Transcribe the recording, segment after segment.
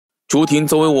朱婷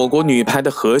作为我国女排的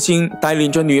核心，带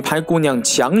领着女排姑娘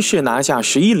强势拿下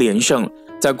11连胜。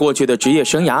在过去的职业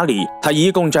生涯里，她一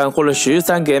共斩获了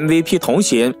13个 MVP 头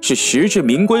衔，是实至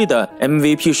名归的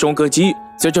MVP 收割机。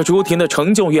随着朱婷的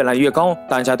成就越来越高，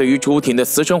大家对于朱婷的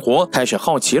私生活开始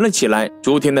好奇了起来。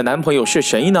朱婷的男朋友是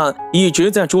谁呢？一直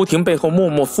在朱婷背后默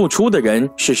默付出的人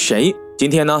是谁？今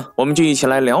天呢，我们就一起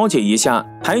来了解一下。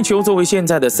排球作为现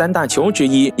在的3大球之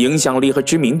一，影响力和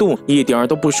知名度一点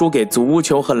都不输给足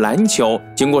球和篮球。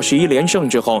经过11连胜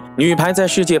之后，女排在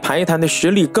世界排坛的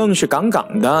实力更是杠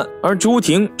杠的。而朱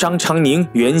婷、张常宁、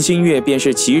袁心玥便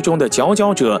是其中的佼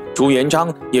佼者，朱元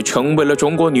璋也成为了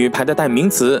中国女排的代名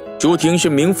词。朱婷是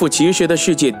名副其实的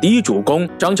世界第一主攻，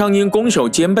张常宁攻守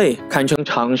兼备，堪称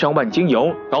场上万金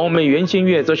油。高妹袁心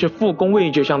玥则是副攻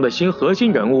位置上的新核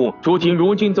心人物。朱婷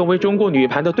如今作为中国女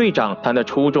排的队长，她那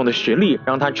出众的实力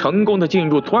让她成功的进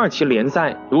入土耳其联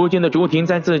赛。如今的朱婷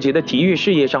在自己的体育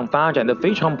事业上发展的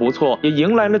非常不错，也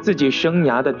迎来了自己生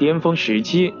涯的巅峰时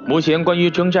期。目前关于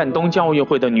征战冬季奥运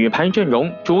会的女排阵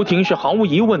容，朱婷是毫无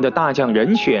疑问的大将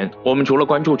人选。我们除了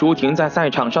关注朱婷在赛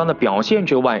场上的表现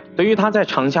之外，对于她在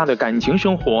场下的感情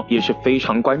生活也是非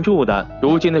常关注的。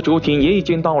如今的朱婷也已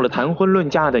经到了谈婚论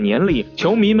嫁的年龄，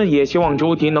球迷们也希望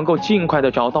朱婷能够尽快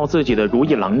的找到自己的如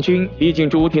意郎君。毕竟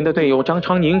朱婷的队友张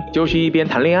常宁就是一边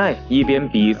谈恋爱一边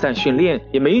比赛训练，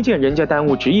也没见人家耽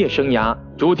误职业生涯。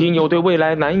朱婷有对未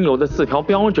来男友的4条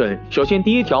标准，首先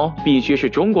第1条必须是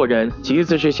中国人，其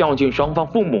次是孝敬双方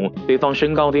父母，对方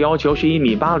身高的要求是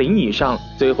1.80米以上，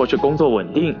最后是工作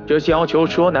稳定。这些要求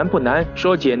说难不难，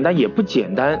说简单也不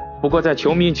简单。不过在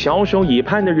球迷翘首以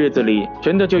盼的日子里，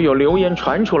真的就有流言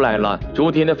传出来了，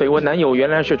朱婷的绯闻男友原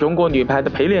来是中国女排的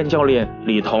陪练教练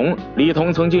李彤。李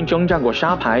彤曾经征战过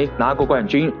沙排，拿过冠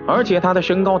军，而且他的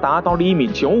身高达到了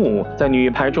1.95米，在女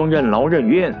排中任劳任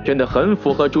怨，真的很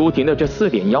符合朱婷的这4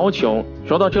点要求。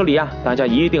说到这里啊，大家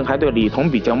一定还对李彤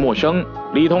比较陌生。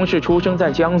李彤是出生在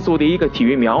江苏的一个体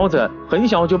育苗子，很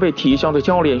小就被体校的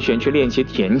教练选去练习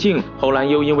田径，后来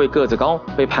又因为个子高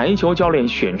被排球教练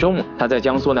选中。他在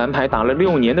江苏男排打了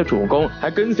6年的主攻，还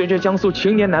跟随着江苏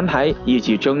青年男排一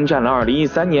起征战了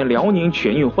2013年辽宁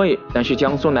全运会。但是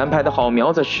江苏男排的好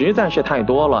苗子实在是太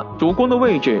多了，主攻的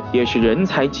位置也是人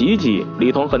才济济。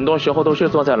李彤很多时候都是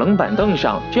坐在冷板凳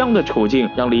上，这样的处境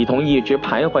让李彤一直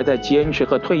徘徊在坚持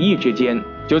和退役之间。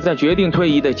就在决定退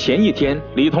役的前一天，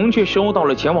李彤却收到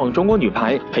了前往中国女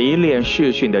排陪练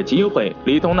试训的机会。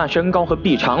李彤那身高和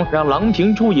臂长让郎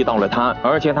平注意到了他，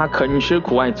而且他肯吃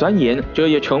苦爱钻研，这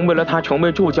也成为了他成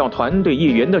为助教团队一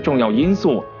员的重要因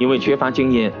素。因为缺乏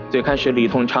经验，最开始李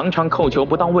彤常常扣球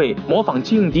不到位，模仿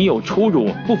劲敌有出入，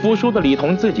不服输的李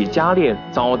彤自己加练，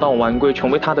早到晚归成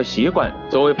为他的习惯。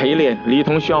作为陪练，李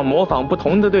彤需要模仿不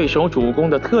同的对手主攻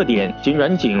的特点，金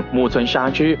软颈、木村纱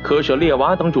织、科舍列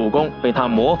娃等主攻被他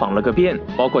模仿了个遍，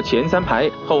包括前3排、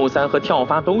后3和跳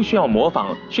发都需要模仿，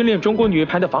训练中国女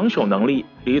排的防守能力。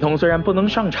李彤虽然不能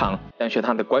上场，但是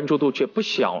他的关注度却不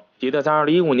小。记得在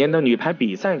2015年的女排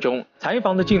比赛中，采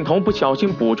访的镜头不小心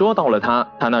捕捉到了他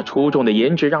那出众的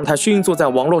颜值让他迅速在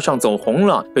网络上走红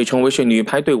了，被称为是女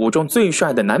排队伍中最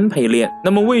帅的男陪练。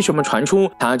那么为什么传出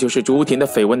他就是朱婷的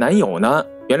绯闻男友呢？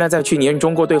原来在去年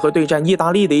中国队和对战意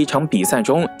大利的一场比赛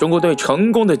中，中国队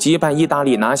成功的击败意大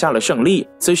利拿下了胜利。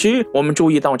此时我们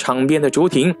注意到场边的朱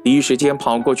婷第一时间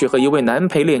跑过去和一位男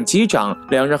陪练击掌，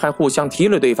两人还互相踢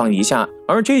了对方一下，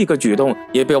而这个举动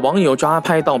也被网友抓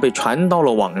拍到，被传到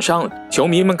了网上。球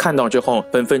迷们看到之后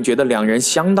纷纷觉得两人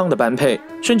相当的般配，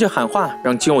甚至喊话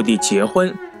让就地结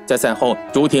婚。在赛后，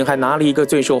朱婷还拿了一个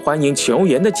最受欢迎球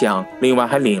员的奖，另外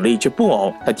还领了一只布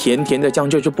偶，她甜甜的将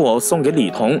这只布偶送给李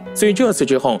彤。所以这次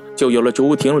之后，就有了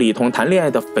朱婷李彤谈恋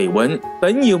爱的绯闻。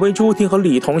本以为朱婷和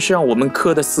李彤是让我们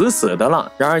磕得死死的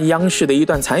了，然而央视的一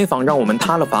段采访让我们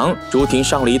塌了房。朱婷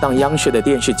上了一档央视的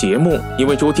电视节目，因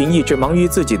为朱婷一直忙于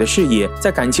自己的事业，在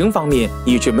感情方面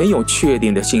一直没有确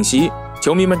定的信息。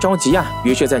球迷们着急啊，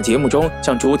于是在节目中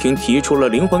向朱婷提出了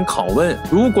灵魂拷问：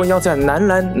如果要在男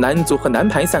篮、男足和男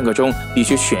排3个中必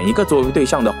须选一个作为对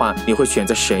象的话，你会选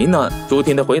择谁呢？朱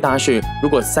婷的回答是：如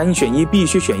果3选1必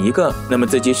须选一个，那么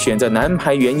自己选择男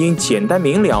排，原因简单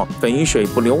明了，肥水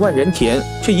不流外人田。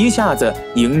这一下子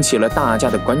引起了大家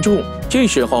的关注。这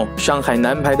时候，上海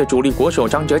男排的主力国手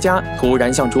张哲嘉突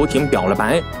然向朱婷表了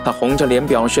白，他红着脸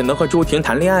表示能和朱婷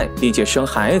谈恋爱，并且生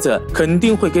孩子，肯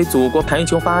定会给祖国排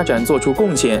球发展做出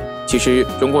贡献。其实，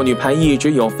中国女排一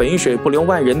直有肥水不流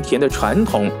外人田的传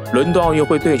统。伦敦奥运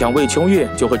会队长魏秋月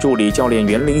就和助理教练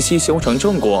袁灵溪修成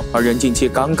正果，二人近期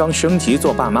刚刚升级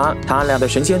做爸妈，他俩的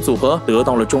神仙组合得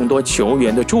到了众多球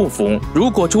员的祝福。如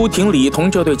果朱婷、李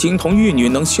彤这对金童玉女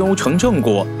能修成正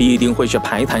果，必定会是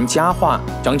排坛佳话。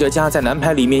张哲嘉在在男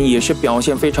排里面也是表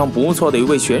现非常不错的一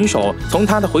位选手。从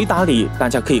他的回答里，大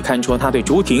家可以看出他对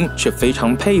朱婷是非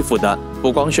常佩服的。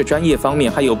不光是专业方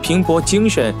面，还有拼搏精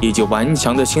神以及顽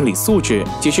强的心理素质。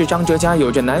即使张哲嘉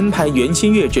有着男排袁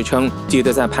心玥之称，记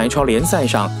得在排超联赛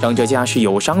上，张哲嘉是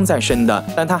有伤在身的，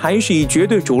但他还是以绝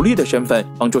对主力的身份，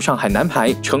帮助上海男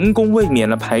排成功卫冕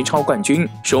了排超冠军，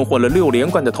收获了6连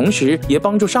冠的同时，也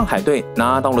帮助上海队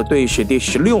拿到了队史第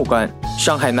16冠。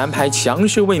上海男排强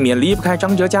势卫冕离不开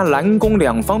张哲嘉篮攻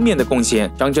2方面的贡献。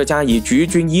张哲嘉以局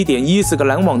均 1.14 个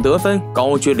篮网得分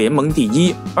高居联盟第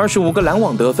1，25个篮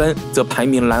网得分则排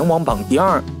名篮网榜第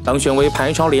2。当选为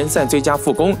排超联赛最佳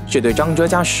副攻，是对张哲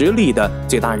嘉实力的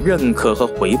最大认可和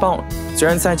回报。虽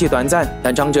然赛季短暂，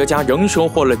但张哲嘉仍收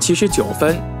获了79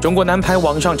分。中国男排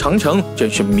往上长城真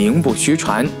是名不虚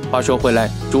传。话说回来，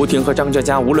朱婷和张哲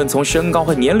嘉无论从身高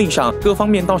和年龄上各方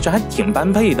面倒是还挺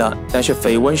般配的，但是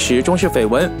绯闻始终是绯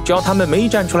闻，只要他们没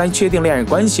站出来确定恋爱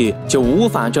关系，就无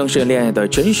法证实恋爱的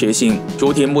真实性。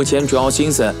朱婷目前主要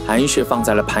心思还是放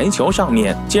在了排球上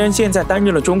面，既然现在担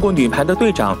任了中国女排的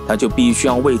队长，她就必须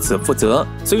要为此负责。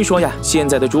所以说呀，现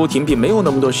在的朱婷并没有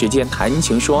那么多时间谈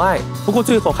情说爱，不过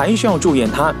最后还是要祝愿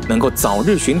她能够早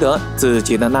日寻得自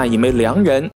己的那一枚良人。